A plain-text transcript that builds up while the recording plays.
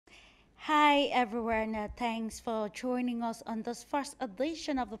Hi everyone, thanks for joining us on this first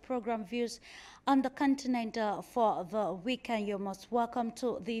edition of the program Views on the Continent for the weekend. You're most welcome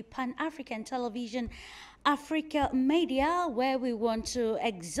to the Pan-African Television Africa Media, where we want to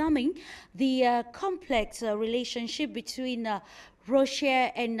examine the complex relationship between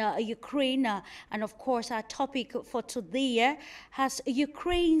Russia and Ukraine. And of course, our topic for today has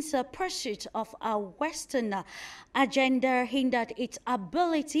Ukraine's pursuit of a Western agenda hindered its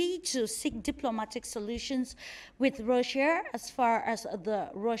ability to seek diplomatic solutions with Russia as far as the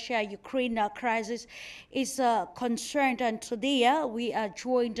Russia-Ukraine crisis is concerned. And today we are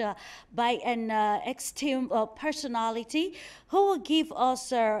joined by an esteemed personality who will give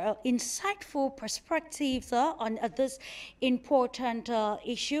us insightful perspectives on this important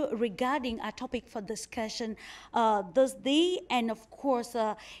issue regarding our topic for discussion this day. And of course,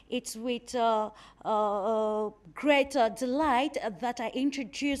 it's with great delight that I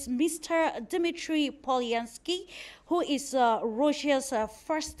introduce Mr. Dmitry Polyansky, who is Russia's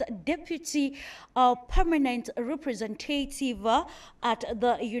first deputy permanent representative at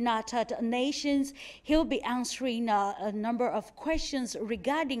the United Nations. He'll be answering a number of questions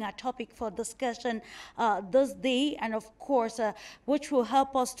regarding our topic for discussion this day, and of course, which will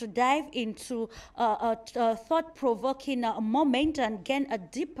help us to dive into a thought-provoking moment and gain a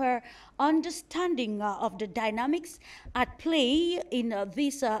deeper understanding of the dynamics at play in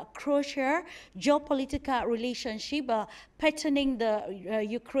this crucial geopolitical relationship pertaining the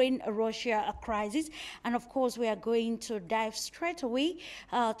Ukraine-Russia crisis. And of course, we are going to dive straight away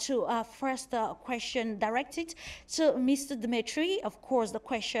to our first question directed to Mr. Dmitry. Of course, the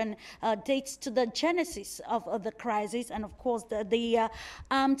question dates to the genesis of the crisis, and of course, the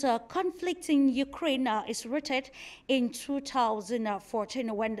armed conflict in Ukraine is rooted in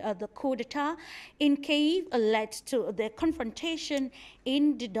 2014 when the coup d'etat in Kyiv led to the confrontation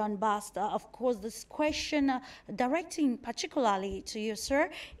in the Donbass. Of course, this question directing particularly to you, sir,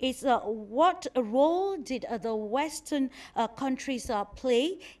 is what role did the Western countries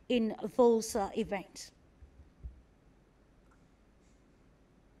play in those events?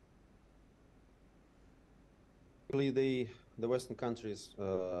 Really, the Western countries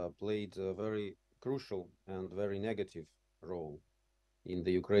played a very crucial and very negative role in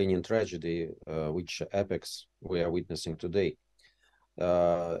the Ukrainian tragedy, which apex we are witnessing today.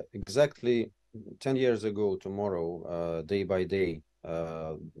 Exactly 10 years ago tomorrow, day by day,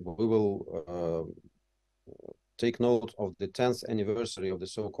 we will take note of the 10th anniversary of the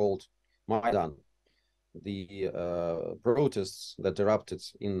so-called Maidan, the protests that erupted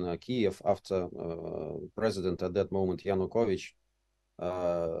in Kiev after President at that moment, Yanukovych,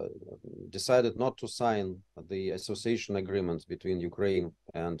 decided not to sign the association agreement between Ukraine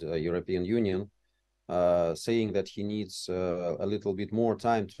and European Union, saying that he needs a little bit more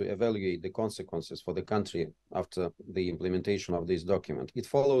time to evaluate the consequences for the country after the implementation of this document. It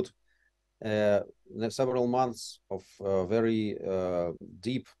followed several months of very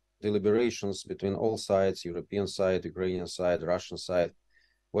deep deliberations between all sides, European side, Ukrainian side, Russian side,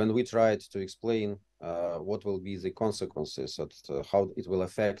 when we tried to explain what will be the consequences and how it will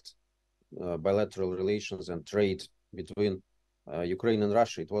affect bilateral relations and trade between Ukraine and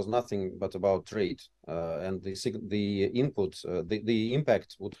Russia. It was nothing but about trade, and the impact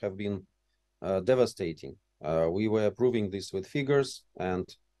would have been devastating. We were proving this with figures, and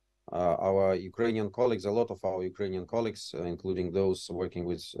our Ukrainian colleagues, a lot of our Ukrainian colleagues, including those working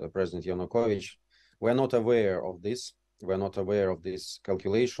with President Yanukovych, were not aware of this. We're not aware of these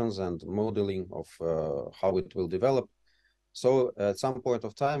calculations and modeling of how it will develop. So at some point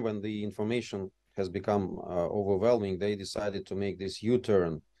of time, when the information has become overwhelming, they decided to make this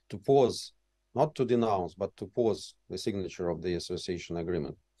U-turn, to pause, not to denounce, but to pause the signature of the association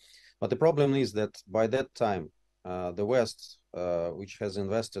agreement. But the problem is that by that time, the West, which has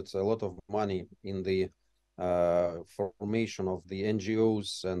invested a lot of money in the formation of the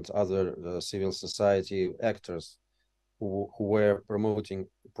NGOs and other civil society actors who were promoting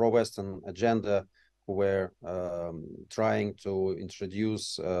pro-Western agenda, who were trying to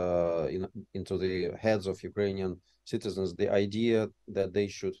introduce into the heads of Ukrainian citizens the idea that they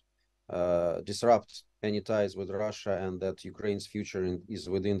should disrupt any ties with Russia and that Ukraine's future is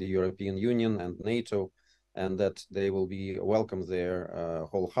within the European Union and NATO, and that they will be welcomed there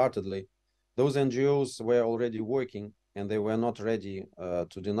wholeheartedly. Those NGOs were already working, and they were not ready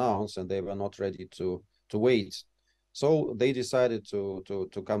to denounce, and they were not ready to wait. So they decided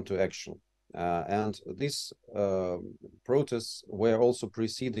to come to action. And these protests were also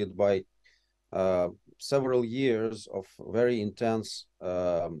preceded by several years of very intense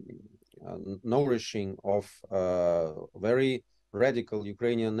nourishing of very radical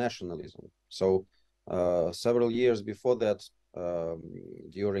Ukrainian nationalism. So several years before that,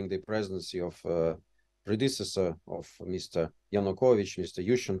 during the presidency of predecessor of Mr. Yanukovych, Mr.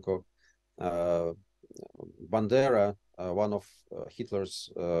 Yushchenko, Bandera, one of Hitler's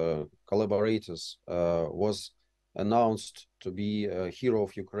collaborators, was announced to be a hero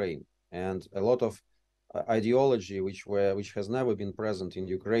of Ukraine, and a lot of ideology which has never been present in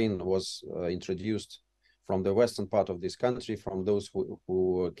Ukraine was introduced from the western part of this country, from those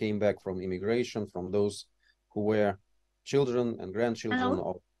who came back from immigration, from those who were children and grandchildren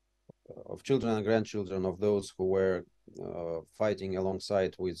of children and grandchildren of those who were fighting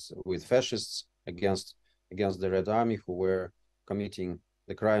alongside with fascists against the Red Army, who were committing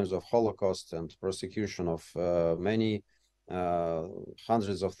the crimes of Holocaust and persecution of many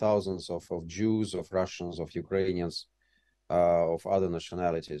hundreds of thousands of Jews, of Russians, of Ukrainians, of other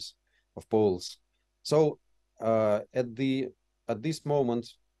nationalities, of Poles. So at this moment,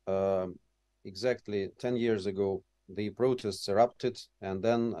 exactly 10 years ago, the protests erupted, and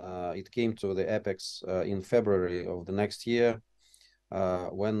then it came to the apex in February of the next year,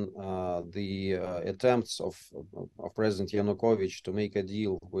 when the attempts of President Yanukovych to make a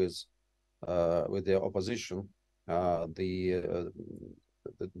deal with the opposition, the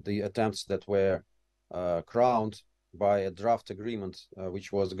attempts that were crowned by a draft agreement,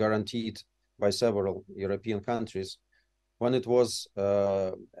 which was guaranteed by several European countries, when it was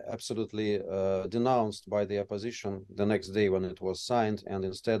absolutely denounced by the opposition the next day when it was signed, and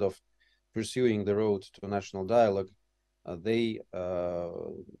instead of pursuing the road to national dialogue, they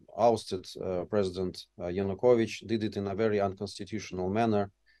ousted President Yanukovych, did it in a very unconstitutional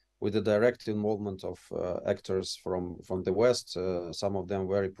manner, with the direct involvement of actors from the West, some of them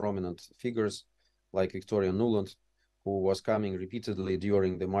very prominent figures, like Victoria Nuland, who was coming repeatedly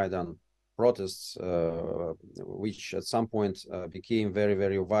during the Maidan protests, which at some point became very,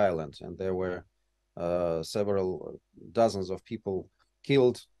 very violent, and there were several dozens of people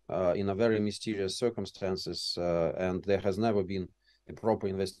killed in a very mysterious circumstances, and there has never been a proper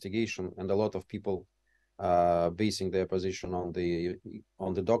investigation, and a lot of people basing their position on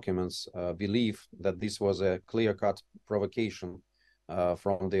the documents believe that this was a clear-cut provocation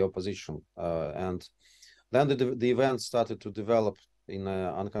from the opposition, and then the events started to develop in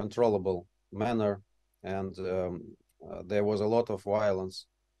an uncontrollable manner, and there was a lot of violence.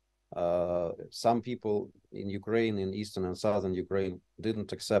 Some people in Ukraine, in eastern and southern Ukraine,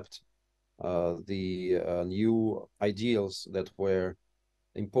 didn't accept the new ideals that were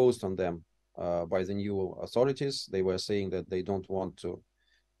imposed on them by the new authorities. They were saying that they don't want to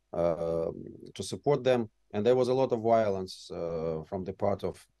support them, and there was a lot of violence from the part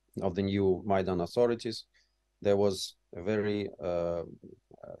of the new Maidan authorities. There was a very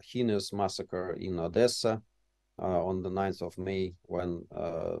heinous massacre in Odessa on the 9th of May, when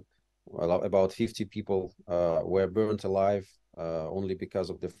about 50 people were burnt alive only because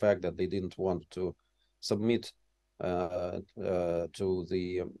of the fact that they didn't want to submit to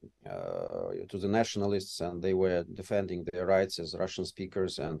the nationalists, and they were defending their rights as Russian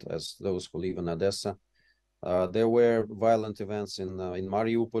speakers and as those who live in Odessa. There were violent events in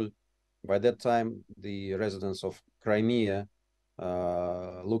Mariupol. By that time, the residents of Crimea,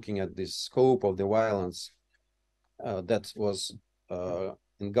 looking at the scope of the violence that was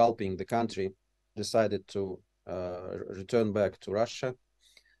engulfing the country, decided to return back to Russia.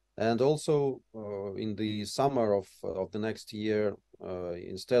 And also in the summer of the next year,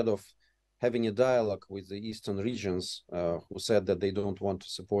 instead of having a dialogue with the eastern regions who said that they don't want to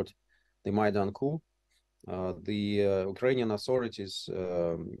support the Maidan coup, the Ukrainian authorities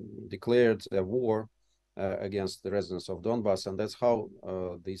declared a war against the residents of Donbass, and that's how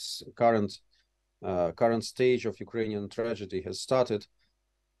this current stage of Ukrainian tragedy has started.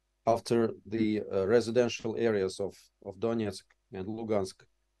 After the residential areas of Donetsk and Lugansk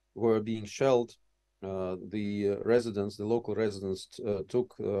were being shelled, the local residents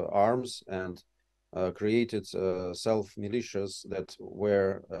took arms and created self-militias that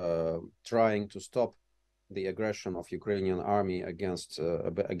were trying to stop the aggression of Ukrainian army against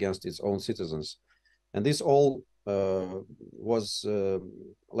its own citizens. And this all was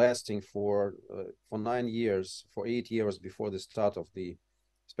lasting for 9 years, for 8 years before the start of the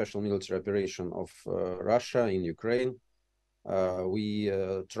special military operation of Russia in Ukraine. We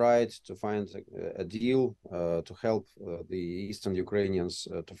tried to find a deal to help the Eastern Ukrainians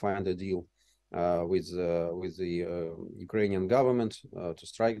to find a deal with the Ukrainian government to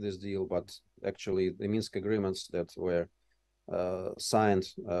strike this deal, but actually the Minsk agreements that were signed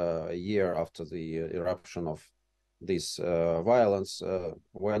a year after the eruption of this violence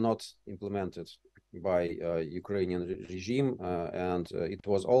were not implemented by Ukrainian regime, and it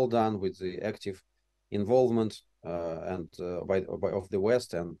was all done with the active involvement and of the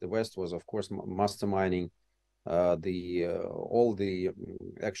West, and the West was, of course, masterminding all the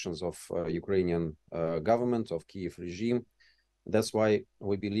actions of Ukrainian government, of Kiev regime. That's why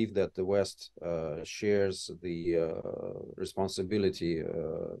we believe that the West shares the responsibility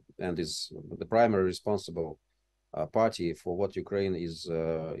and is the primary responsible party for what Ukraine is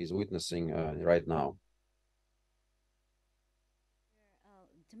witnessing right now.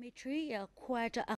 Dmitry, quite